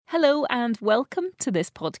Hello and welcome to this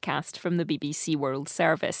podcast from the BBC World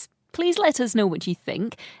Service. Please let us know what you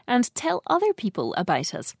think and tell other people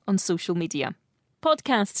about us on social media.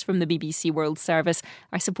 Podcasts from the BBC World Service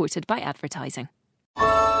are supported by advertising.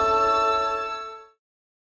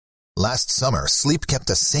 Last summer, sleep kept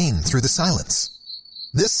us sane through the silence.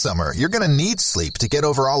 This summer, you're going to need sleep to get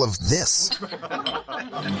over all of this.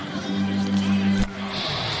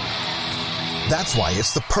 That's why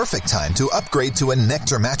it's the perfect time to upgrade to a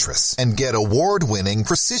Nectar mattress and get award-winning,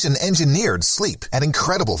 precision-engineered sleep at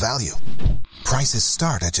incredible value. Prices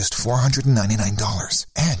start at just $499,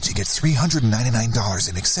 and you get $399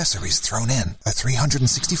 in accessories thrown in, a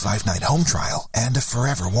 365-night home trial, and a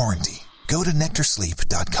forever warranty. Go to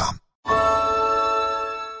nectarsleep.com.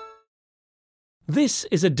 This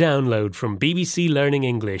is a download from BBC Learning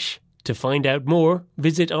English. To find out more,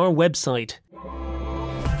 visit our website.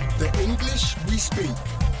 The English we speak.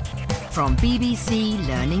 From BBC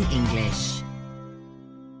Learning English.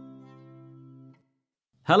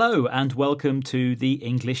 Hello and welcome to The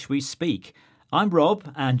English We Speak. I'm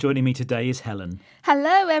Rob and joining me today is Helen.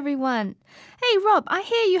 Hello everyone. Hey Rob, I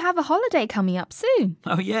hear you have a holiday coming up soon.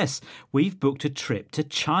 Oh yes, we've booked a trip to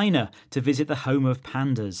China to visit the home of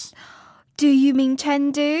pandas. Do you mean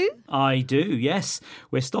Chengdu? I do, yes.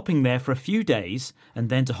 We're stopping there for a few days and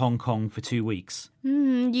then to Hong Kong for 2 weeks.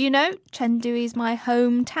 You know, Chengdu is my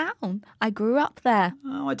hometown. I grew up there.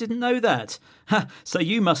 Oh, I didn't know that. So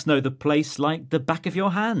you must know the place like the back of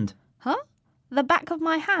your hand. Huh? The back of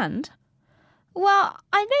my hand? Well,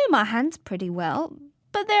 I know my hands pretty well,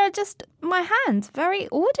 but they're just my hands, very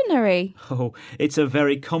ordinary. Oh, it's a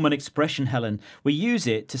very common expression, Helen. We use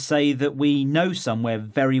it to say that we know somewhere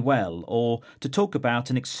very well or to talk about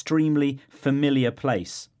an extremely familiar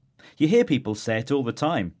place. You hear people say it all the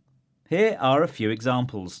time. Here are a few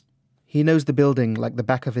examples. He knows the building like the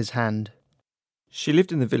back of his hand. She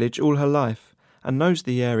lived in the village all her life and knows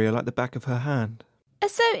the area like the back of her hand.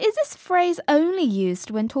 So is this phrase only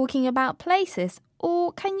used when talking about places,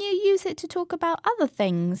 or can you use it to talk about other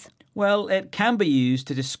things? Well, it can be used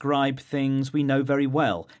to describe things we know very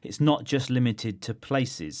well. It's not just limited to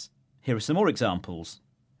places. Here are some more examples.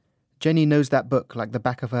 Jenny knows that book like the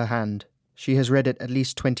back of her hand. She has read it at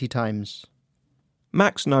least 20 times.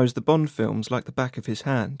 Max knows the Bond films like the back of his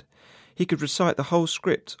hand. He could recite the whole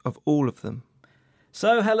script of all of them.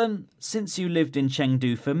 So, Helen, since you lived in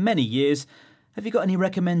Chengdu for many years, have you got any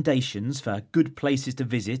recommendations for good places to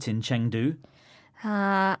visit in Chengdu?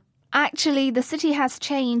 Actually, the city has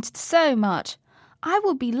changed so much. I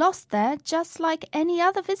would be lost there just like any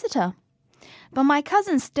other visitor. But my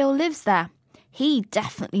cousin still lives there. He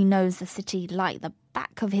definitely knows the city like the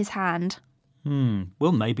back of his hand.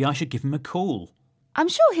 Well, maybe I should give him a call. I'm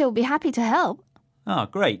sure he'll be happy to help. Ah,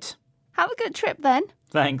 great. Have a good trip then.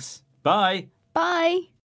 Thanks. Bye. Bye.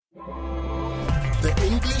 The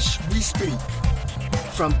English we speak.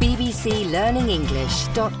 From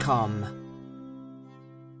bbclearningenglish.com.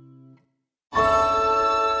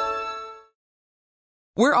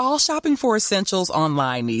 We're all shopping for essentials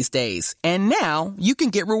online these days, and now you can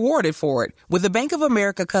get rewarded for it. With a Bank of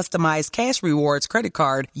America customized cash rewards credit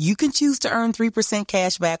card, you can choose to earn 3%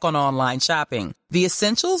 cash back on online shopping. The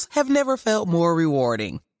essentials have never felt more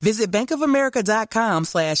rewarding. Visit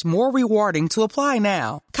bankofamerica.com/more rewarding to apply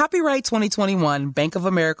now. Copyright 2021 Bank of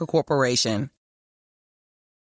America Corporation.